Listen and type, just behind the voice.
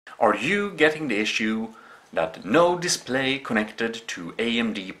Are you getting the issue that no display connected to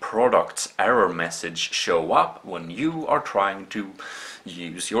AMD products error message show up when you are trying to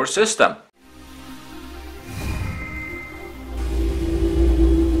use your system?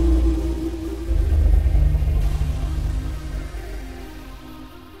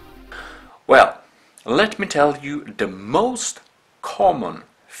 Well, let me tell you the most common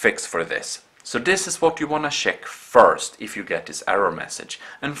fix for this. So this is what you want to check first if you get this error message.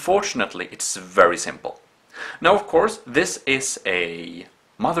 Unfortunately, it's very simple. Now, of course, this is a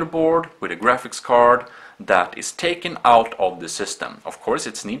motherboard with a graphics card that is taken out of the system. Of course,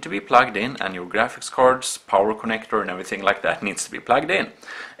 it needs to be plugged in, and your graphics card's power connector and everything like that needs to be plugged in.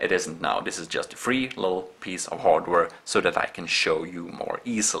 It isn't now. This is just a free little piece of hardware so that I can show you more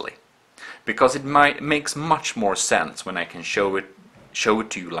easily. Because it makes much more sense when I can show it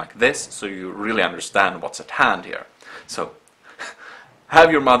to you like this, so you really understand what's at hand here. So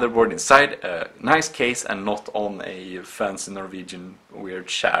have your motherboard inside a nice case and not on a fancy Norwegian weird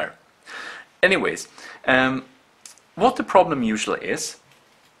chair. Anyways, what the problem usually is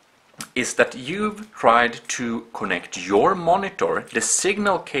that you've tried to connect your monitor, the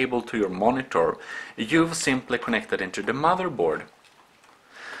signal cable to your monitor, you've simply connected into the motherboard.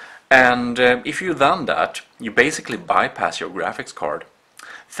 And if you've done that, you basically bypass your graphics card.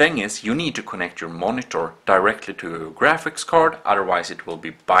 Thing is, you need to connect your monitor directly to your graphics card, otherwise it will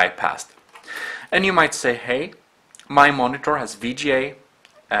be bypassed. And you might say, hey, my monitor has VGA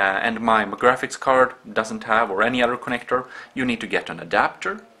and my graphics card doesn't have, or any other connector. You need to get an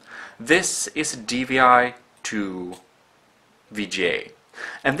adapter. This is DVI to VGA.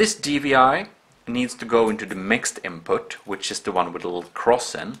 And this DVI needs to go into the mixed input, which is the one with a little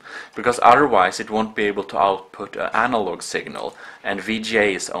cross in, because otherwise it won't be able to output an analog signal, and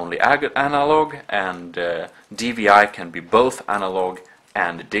VGA is only analog, and DVI can be both analog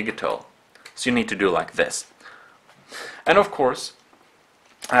and digital. So you need to do like this. And of course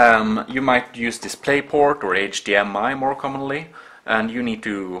you might use DisplayPort or HDMI more commonly, and you need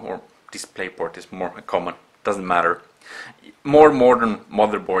to, or DisplayPort is more common, doesn't matter. More modern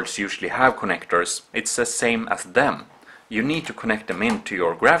motherboards usually have connectors. It's the same as them. You need to connect them into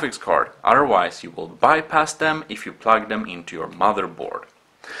your graphics card, otherwise you will bypass them if you plug them into your motherboard.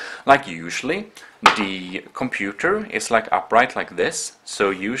 Like usually, the computer is like upright like this, so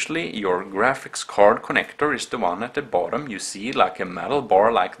usually your graphics card connector is the one at the bottom. You see like a metal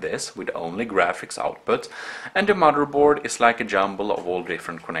bar like this with only graphics output, and the motherboard is like a jumble of all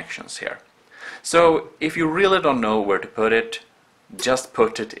different connections here. So if you really don't know where to put it, just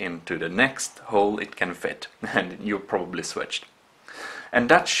put it into the next hole it can fit, and you're probably switched. And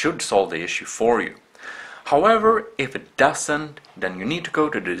that should solve the issue for you. However, if it doesn't, then you need to go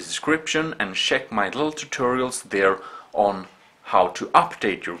to the description and check my little tutorials there on how to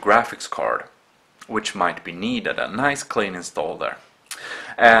update your graphics card, which might be needed, a nice clean install there.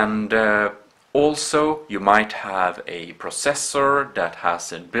 And also you might have a processor that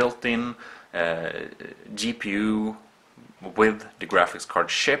has a built-in GPU with the graphics card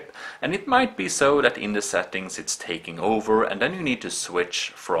chip, and it might be so that in the settings it's taking over, and then you need to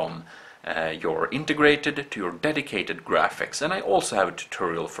switch from your integrated to your dedicated graphics, and I also have a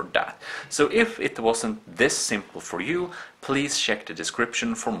tutorial for that. So if it wasn't this simple for you, please check the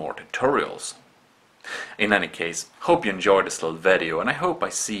description for more tutorials. In any case, hope you enjoyed this little video, and I hope I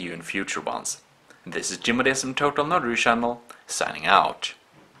see you in future ones. This is Jim from Total Nerdry Channel, signing out.